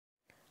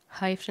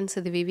Hi friends,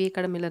 இது விவி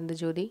அகாடமிலேருந்து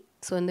ஜோதி.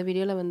 So இந்த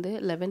வீடியோவில் வந்து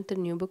 11th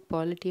new book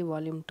polity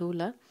volume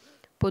 2ல்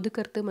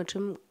பொதுக்கருத்து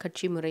மற்றும்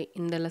கட்சி முறை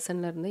இந்த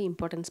லெசன்லேருந்து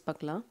இம்பார்ட்டன்ஸ்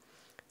பார்க்கலாம்.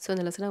 ஸோ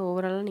இந்த லெசனை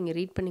ஓவராலாக நீங்கள்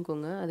ரீட்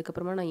பண்ணிக்கோங்க.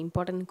 அதுக்கப்புறமா நான்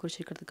இம்பார்ட்டன்ட்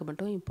குறிச்சிருக்கிறதுக்கு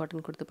மட்டும்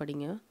இம்பார்ட்டன்ட் கொடுத்து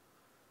படிங்க.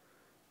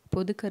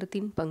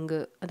 பொதுக்கருத்தின்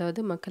பங்கு,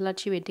 அதாவது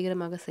மக்களாட்சி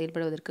வெற்றிகரமாக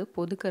செயல்படுவதற்கு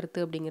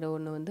பொதுக்கருத்து அப்படிங்கிற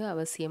ஒன்று வந்து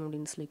அவசியம்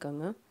அப்படின்னு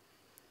சொல்லியிருக்காங்க.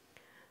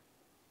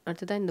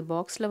 அடுத்ததாக இந்த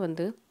பாக்ஸில்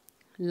வந்து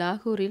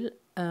லாகூரில்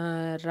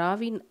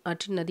ராவி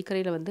ஆற்றின்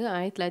நதிக்கரையில் வந்து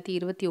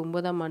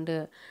 1929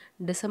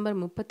 டிசம்பர்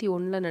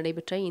 31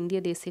 நடைபெற்ற இந்திய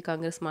தேசிய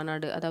காங்கிரஸ்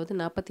மாநாடு, அதாவது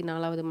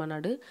 44வது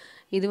மாநாடு.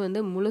 இது வந்து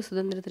முழு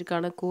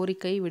சுதந்திரத்திற்கான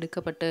கோரிக்கை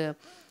விடுக்கப்பட்டு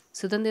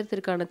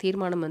சுதந்திரத்திற்கான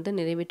தீர்மானம் வந்து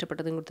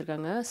நிறைவேற்றப்பட்டதுன்னு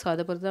கொடுத்துருக்காங்க. ஸோ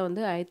அதை பொறுத்து தான்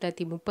வந்து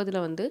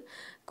 1930 வந்து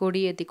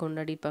கொடியேற்றி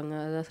கொண்டாடிப்பாங்க,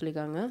 அதான்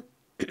சொல்லியிருக்காங்க.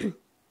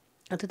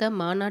 அதுதான்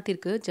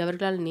மாநாட்டிற்கு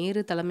ஜவஹர்லால்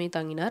நேரு தலைமை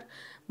தாங்கினார்.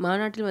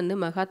 மாநாட்டில் வந்து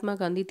மகாத்மா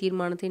காந்தி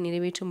தீர்மானத்தை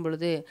நிறைவேற்றும்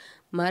பொழுது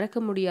மறக்க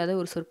முடியாத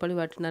ஒரு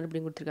சொற்பொழிவாற்றினார்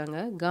அப்படின்னு கொடுத்துருக்காங்க.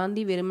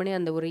 காந்தி வெறுமனே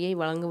அந்த உரையை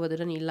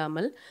வழங்குவதுடன்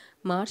இல்லாமல்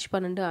மார்ச்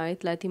 12,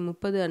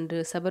 1930 அன்று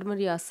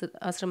சபர்மதி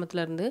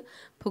ஆசிரமத்திலிருந்து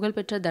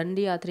புகழ்பெற்ற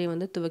தண்டி யாத்திரையை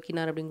வந்து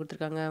துவக்கினார் அப்படின்னு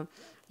கொடுத்துருக்காங்க.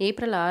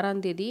 ஏப்ரல்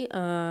 6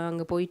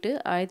 அங்கே போயிட்டு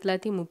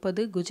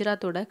 1930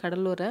 குஜராத்தோட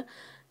கடலோர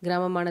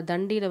கிராமமான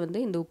தண்டியில் வந்து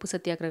இந்த உப்பு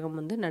சத்தியாகிரகம்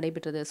வந்து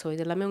நடைபெற்றது. ஸோ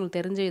இது எல்லாமே உங்களுக்கு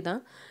தெரிஞ்சது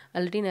தான்.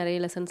 ஆல்ரெடி நிறைய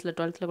லெசன்ஸில்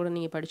 12th கூட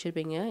நீங்கள்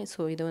படிச்சிருப்பீங்க. ஸோ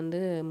இது வந்து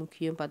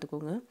முக்கியம்,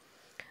 பார்த்துக்கோங்க.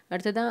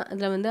 அடுத்ததான்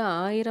அதில் வந்து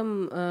 1000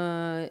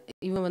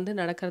 இவங்க வந்து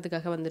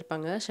நடக்கிறதுக்காக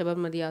வந்திருப்பாங்க,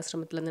 சபர்மதி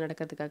ஆசிரமத்துலேருந்து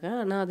நடக்கிறதுக்காக.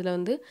 ஆனால் அதில்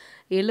வந்து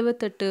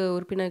 78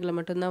 உறுப்பினர்களை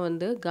மட்டும்தான்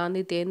வந்து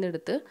காந்தி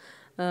தேர்ந்தெடுத்து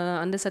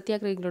அந்த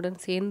சத்தியாகிரகிகளுடன்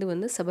சேர்ந்து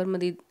வந்து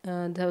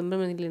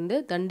சபர்மதியிலேருந்து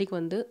தண்டிக்கு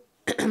வந்து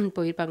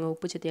போயிருப்பாங்க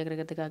உப்பு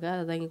சத்தியாகிரகத்துக்காக.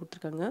 அதுதான் இங்கே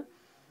கொடுத்துருக்காங்க.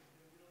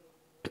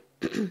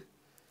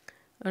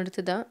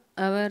 அடுத்ததான்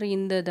அவர்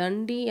இந்த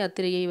தண்டி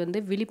யாத்திரையை வந்து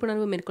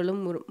விழிப்புணர்வு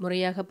மேற்கொள்ளும்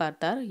முறையாக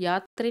பார்த்தார்.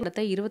 யாத்திரை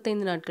நடத்த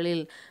 25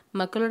 நாட்களில்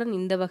மக்களுடன்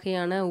இந்த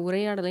வகையான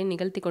உரையாடலை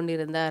நிகழ்த்தி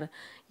கொண்டிருந்தார்.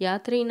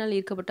 யாத்திரையினால்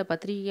ஈர்க்கப்பட்ட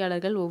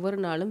பத்திரிகையாளர்கள் ஒவ்வொரு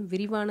நாளும்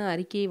விரிவான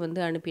அறிக்கையை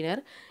வந்து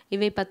அனுப்பினர்.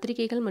 இவை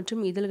பத்திரிகைகள்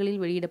மற்றும்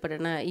இதழ்களில்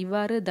வெளியிடப்பட்டன.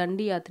 இவ்வாறு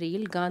தண்டி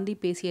யாத்திரையில் காந்தி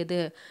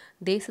பேசியது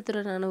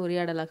தேசத்துடனான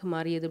உரையாடலாக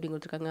மாறியது அப்படின்னு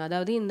கொடுத்துருக்காங்க.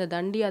 அதாவது இந்த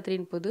தண்டி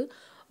யாத்திரையின் போது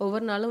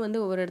ஒவ்வொரு நாளும் வந்து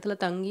ஒவ்வொரு இடத்துல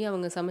தங்கி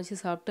அவங்க சமைச்சு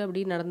சாப்பிட்டு அப்படி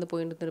நடந்து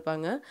போயிட்டு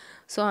இருப்பாங்க.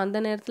 ஸோ அந்த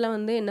நேரத்தில்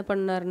வந்து என்ன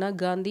பண்ணாருன்னா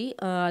காந்தி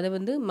அதை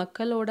வந்து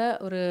மக்களோட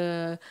ஒரு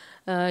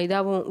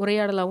இதாகவும்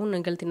உரையாடலாகவும்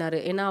நிகழ்த்தினார்.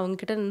 ஏன்னா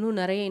அவங்கக்கிட்ட இன்னும்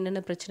நிறைய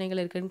என்னென்ன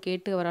பிரச்சனைகள் இருக்குதுன்னு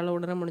கேட்டு அவரால்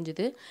உணர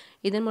முடிஞ்சுது.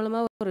 இதன்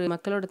மூலமாக ஒரு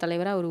மக்களோட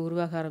தலைவராக அவர்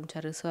உருவாக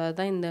ஆரம்பித்தார். ஸோ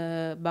அதுதான் இந்த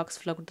பாக்ஸ்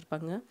ஃபுல்லாக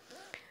கொடுத்துருப்பாங்க.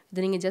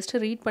 இதை நீங்கள் ஜஸ்ட்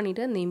ரீட்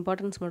பண்ணிவிட்டு அந்த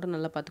இம்பார்ட்டன்ஸ் மட்டும்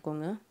நல்லா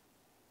பார்த்துக்கோங்க.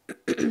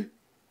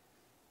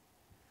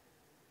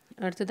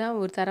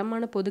 அடுத்ததாக ஒரு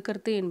தரமான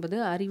பொதுக்கருத்து என்பது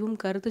அறிவும்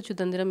கருத்து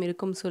சுதந்திரம்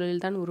இருக்கும்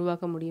சூழலில் தான்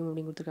உருவாக்க முடியும்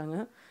அப்படின்னு கொடுத்துருக்காங்க.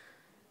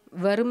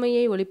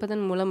 வறுமையை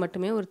ஒழிப்பதன் மூலம்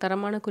மட்டுமே ஒரு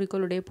தரமான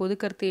குறிக்கோளுடைய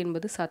பொதுக்கருத்து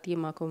என்பது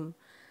சாத்தியமாகும்.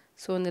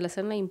 ஸோ இந்த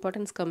லெசனில்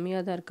இம்பார்ட்டன்ஸ்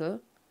கம்மியாக தான்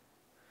இருக்குது.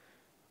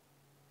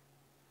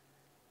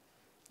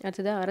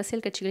 அடுத்ததாக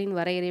அரசியல் கட்சிகளின்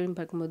வரையறைன்னு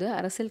பார்க்கும்போது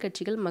அரசியல்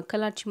கட்சிகள்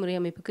மக்களாட்சி முறை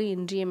அமைப்புக்கு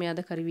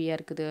இன்றியமையாத கருவியாக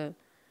இருக்குது.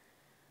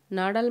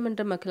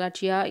 நாடாளுமன்ற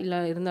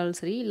மக்களாட்சியாக இருந்தாலும்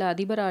சரி, இல்லை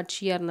அதிபர்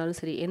ஆட்சியாக இருந்தாலும்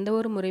சரி, எந்த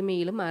ஒரு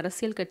முறைமையிலும்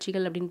அரசியல்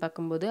கட்சிகள் அப்படின்னு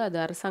பார்க்கும்போது அது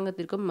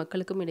அரசாங்கத்திற்கும்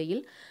மக்களுக்கும்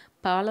இடையில்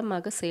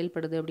பாலமாக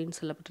செயல்படுது அப்படின்னு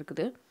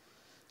சொல்லப்பட்டிருக்குது.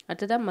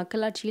 அடுத்ததாக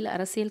மக்களாட்சியில்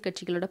அரசியல்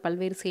கட்சிகளோட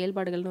பல்வேறு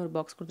செயல்பாடுகள்னு ஒரு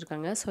பாக்ஸ்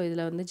கொடுத்துருக்காங்க. ஸோ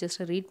இதில் வந்து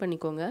ஜஸ்ட் ரீட்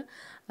பண்ணிக்கோங்க.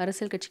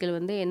 அரசியல் கட்சிகள்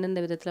வந்து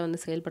எந்தெந்த விதத்தில்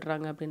வந்து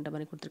செயல்படுறாங்க அப்படின்ற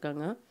மாதிரி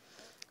கொடுத்துருக்காங்க.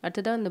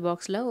 அடுத்ததாக இந்த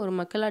பாக்ஸில் ஒரு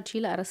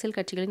மக்களாட்சியில் அரசியல்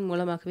கட்சிகளின்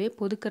மூலமாகவே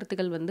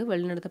பொதுக்கருத்துக்கள் வந்து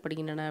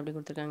வழிநடத்தப்படுகின்றன அப்படின்னு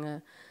கொடுத்துருக்காங்க.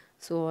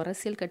 ஸோ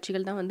அரசியல்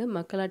கட்சிகள் தான் வந்து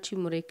மக்களாட்சி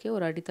முறைக்கு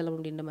ஒரு அடித்தளம்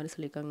அப்படின்ற மாதிரி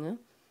சொல்லியிருக்காங்க.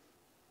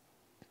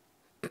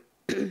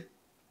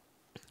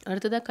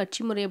 அடுத்ததாக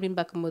கட்சி முறை அப்படின்னு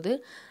பார்க்கும்போது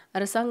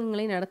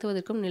அரசாங்கங்களை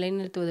நடத்துவதற்கும்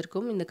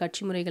நிலைநிறுத்துவதற்கும் இந்த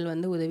கட்சி முறைகள்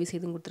வந்து உதவி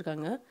செய்து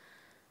கொடுத்துருக்காங்க.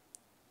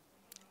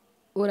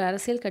 ஒரு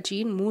அரசியல்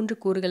கட்சியின் 3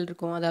 கூறுகள்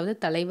இருக்கும், அதாவது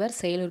தலைவர்,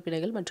 செயல்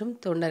உறுப்பினர்கள் மற்றும்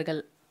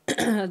தொண்டர்கள்.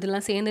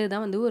 அதெல்லாம் சேர்ந்தது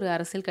தான் வந்து ஒரு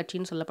அரசியல்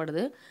கட்சின்னு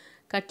சொல்லப்படுது.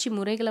 கட்சி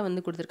முறைகளை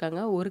வந்து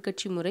கொடுத்துருக்காங்க. ஒரு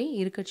கட்சி முறை,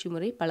 இரு கட்சி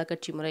முறை, பல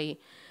கட்சி முறை.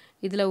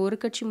 இதில் ஒரு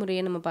கட்சி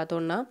முறையை நம்ம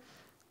பார்த்தோம்னா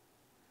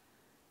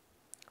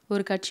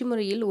ஒரு கட்சி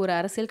முறையில் ஒரு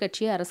அரசியல்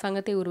கட்சி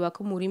அரசாங்கத்தை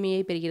உருவாக்கும்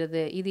உரிமையை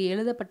பெறுகிறது. இது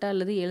எழுதப்பட்ட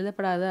அல்லது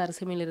எழுதப்படாத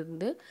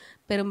அரசியலிருந்து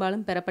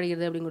பெரும்பாலும்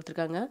பெறப்படுகிறது அப்படின்னு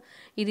கொடுத்துருக்காங்க.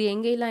 இது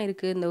எங்கெல்லாம்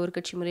இருக்குது இந்த ஒரு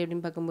கட்சி முறை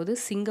அப்படின்னு பார்க்கும்போது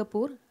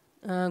சிங்கப்பூர்,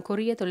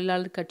 கொரிய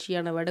தொழிலாளர்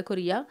கட்சியான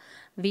வடகொரியா,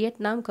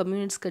 வியட்நாம்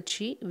கம்யூனிஸ்ட்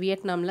கட்சி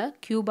வியட்நாமில்,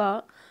 கியூபா,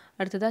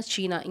 அடுத்ததாக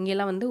சீனா,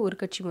 இங்கெல்லாம் வந்து ஒரு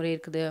கட்சி முறை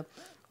இருக்குது.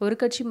 ஒரு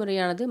கட்சி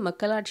முறையானது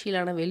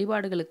மக்களாட்சியிலான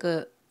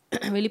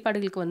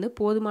வெளிப்பாடுகளுக்கு வந்து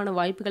போதுமான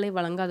வாய்ப்புகளை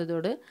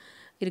வழங்காததோடு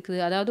இருக்குது.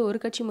 அதாவது ஒரு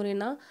கட்சி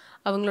முறைனா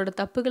அவங்களோட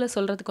தப்புகளை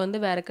சொல்கிறதுக்கு வந்து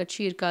வேறு கட்சி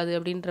இருக்காது.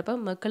 அப்படின்றப்ப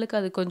மக்களுக்கு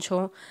அது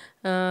கொஞ்சம்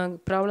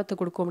ப்ராப்ளத்தை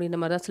கொடுக்கும் அப்படின்ற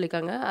மாதிரி தான்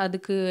சொல்லியிருக்காங்க.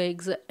 அதுக்கு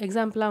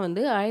எக்ஸாம்பிளாக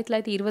வந்து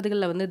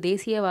 1920களில் வந்து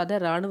தேசியவாத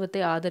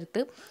இராணுவத்தை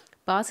ஆதரித்து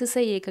பாசிச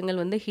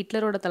இயக்கங்கள் வந்து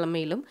ஹிட்லரோட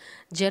தலைமையிலும்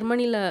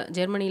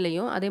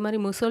ஜெர்மனிலையும், அதே மாதிரி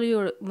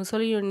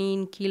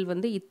முசோலினியின் கீழ்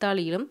வந்து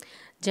இத்தாலியிலும்,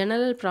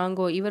 ஜெனரல்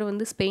பிராங்கோ இவர்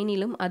வந்து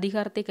ஸ்பெயினிலும்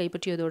அதிகாரத்தை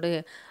கைப்பற்றியதோடு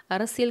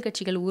அரசியல்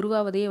கட்சிகள்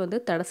உருவாவதையே வந்து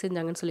தடை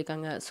செஞ்சாங்கன்னு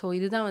சொல்லியிருக்காங்க. ஸோ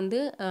இதுதான் வந்து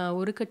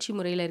ஒரு கட்சி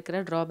முறையில் இருக்கிற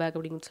ட்ராபேக்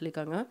அப்படின்னு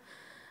சொல்லியிருக்காங்க.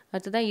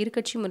 அடுத்ததான்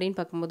இருகட்சி முறைன்னு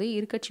பார்க்கும்போது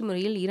இருகட்சி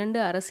முறையில் 2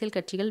 அரசியல்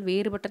கட்சிகள்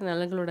வேறுபட்ட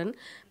நலன்களுடன்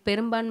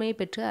பெரும்பான்மையை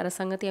பெற்று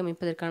அரசாங்கத்தை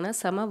அமைப்பதற்கான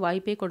சம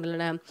வாய்ப்பை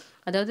கொண்டுள்ளன.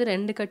 அதாவது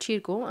 2 கட்சி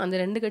இருக்கும், அந்த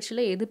 2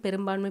 கட்சியில் எது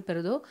பெரும்பான்மை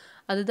பெறுதோ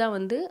அதுதான்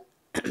வந்து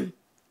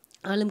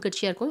ஆளும்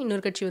கட்சியாக இருக்கும்,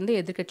 இன்னொரு கட்சி வந்து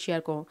எதிர்கட்சியாக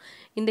இருக்கும்.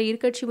 இந்த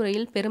இருகட்சி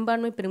முறையில்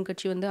பெரும்பான்மை பெறும்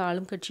கட்சி வந்து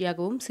ஆளும்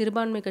கட்சியாகவும்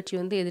சிறுபான்மை கட்சி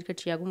வந்து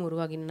எதிர்கட்சியாகவும்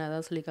உருவாகின்றன.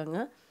 அதான் சொல்லியிருக்காங்க.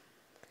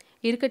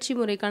 இருகட்சி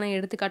முறைக்கான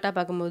எடுத்துக்காட்டாக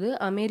பார்க்கும்போது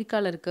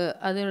அமெரிக்காவில் இருக்குது,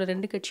 அதோட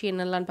 2 கட்சி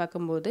என்னெல்லாம்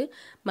பார்க்கும்போது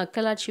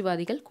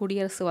மக்களாட்சிவாதிகள்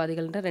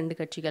குடியரசுவாதிகள்ன்ற 2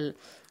 கட்சிகள்.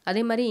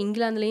 அதே மாதிரி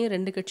இங்கிலாந்துலேயும்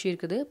 2 கட்சி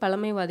இருக்குது,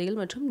 பழமைவாதிகள்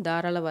மற்றும்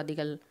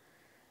தாராளவாதிகள்.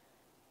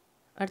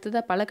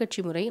 அடுத்ததாக பல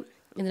கட்சி முறை,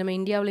 இது நம்ம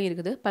இந்தியாவிலையும்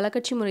இருக்குது. பல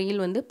கட்சி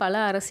முறையில் வந்து பல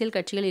அரசியல்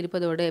கட்சிகள்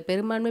இருப்பதோடு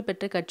பெரும்பான்மை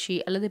பெற்ற கட்சி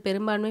அல்லது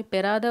பெரும்பான்மை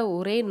பெறாத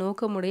ஒரே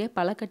நோக்கமுடைய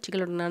பல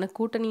கட்சிகளுடனான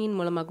கூட்டணியின்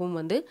மூலமாகவும்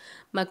வந்து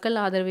மக்கள்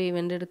ஆதரவை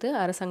வென்றெடுத்து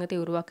அரசாங்கத்தை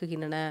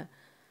உருவாக்குகின்றன.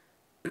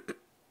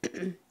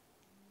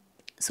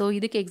 ஸோ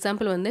இதுக்கு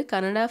எக்ஸாம்பிள் வந்து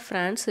Canada,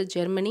 France,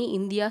 Germany,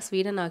 India,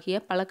 Sweden ஆகிய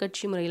பல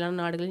கட்சி முறையிலான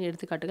நாடுகளின்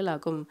எடுத்துக்காட்டுகள்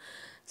ஆகும்.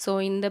 ஸோ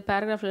இந்த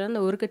பேராகிராஃபில்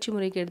அந்த ஒரு கட்சி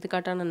முறைக்கு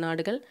எடுத்துக்காட்டான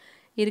நாடுகள்,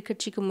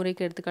 இருகட்சிக்கு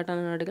முறைக்கு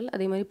எடுத்துக்காட்டான நாடுகள்,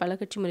 அதே மாதிரி பல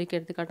கட்சி முறைக்கு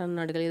எடுத்துக்காட்டான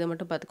நாடுகள், இதை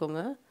மட்டும்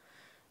பார்த்துக்கோங்க.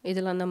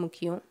 இதெல்லாம் தான்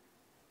முக்கியம்.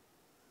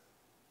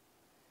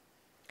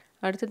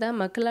 அடுத்ததாக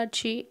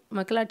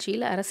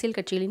மக்களாட்சியில் அரசியல்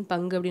கட்சிகளின்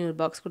பங்கு அப்படின்னு ஒரு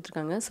பாக்ஸ்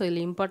கொடுத்துருக்காங்க. ஸோ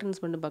இதில்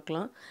இம்பார்ட்டன்ஸ் மட்டும்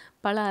பார்க்கலாம்.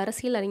 பல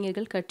அரசியல்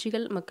அறிஞர்கள்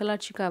கட்சிகள்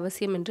மக்களாட்சிக்கு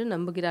அவசியம் என்று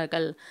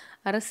நம்புகிறார்கள்.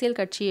 அரசியல்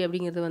கட்சி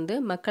அப்படிங்கிறது வந்து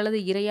மக்களது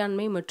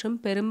இறையாண்மை மற்றும்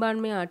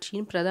பெரும்பான்மை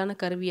ஆட்சியின் பிரதான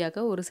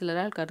கருவியாக ஒரு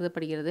சிலரால்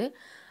கருதப்படுகிறது.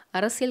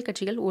 அரசியல்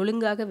கட்சிகள்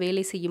ஒழுங்காக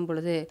வேலை செய்யும்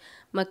பொழுது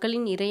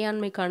மக்களின்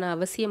இறையாண்மைக்கான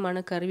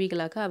அவசியமான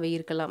கருவிகளாக அவை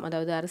இருக்கலாம்.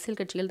 அதாவது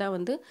அரசியல் கட்சிகள் தான்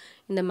வந்து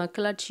இந்த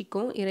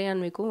மக்களாட்சிக்கும்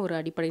இறையாண்மைக்கும் ஒரு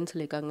அடிப்படைன்னு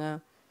சொல்லியிருக்காங்க.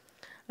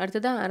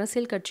 அடுத்ததாக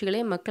அரசியல் கட்சிகளே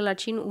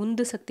மக்களாட்சியின்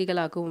உந்து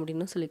சக்திகளாகும்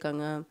அப்படின்னு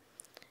சொல்லியிருக்காங்க.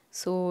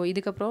 ஸோ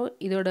இதுக்கப்புறம்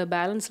இதோட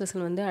பேலன்ஸ்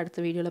லெசன் வந்து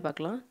அடுத்த வீடியோவில்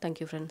பார்க்கலாம்.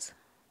 Thank you friends.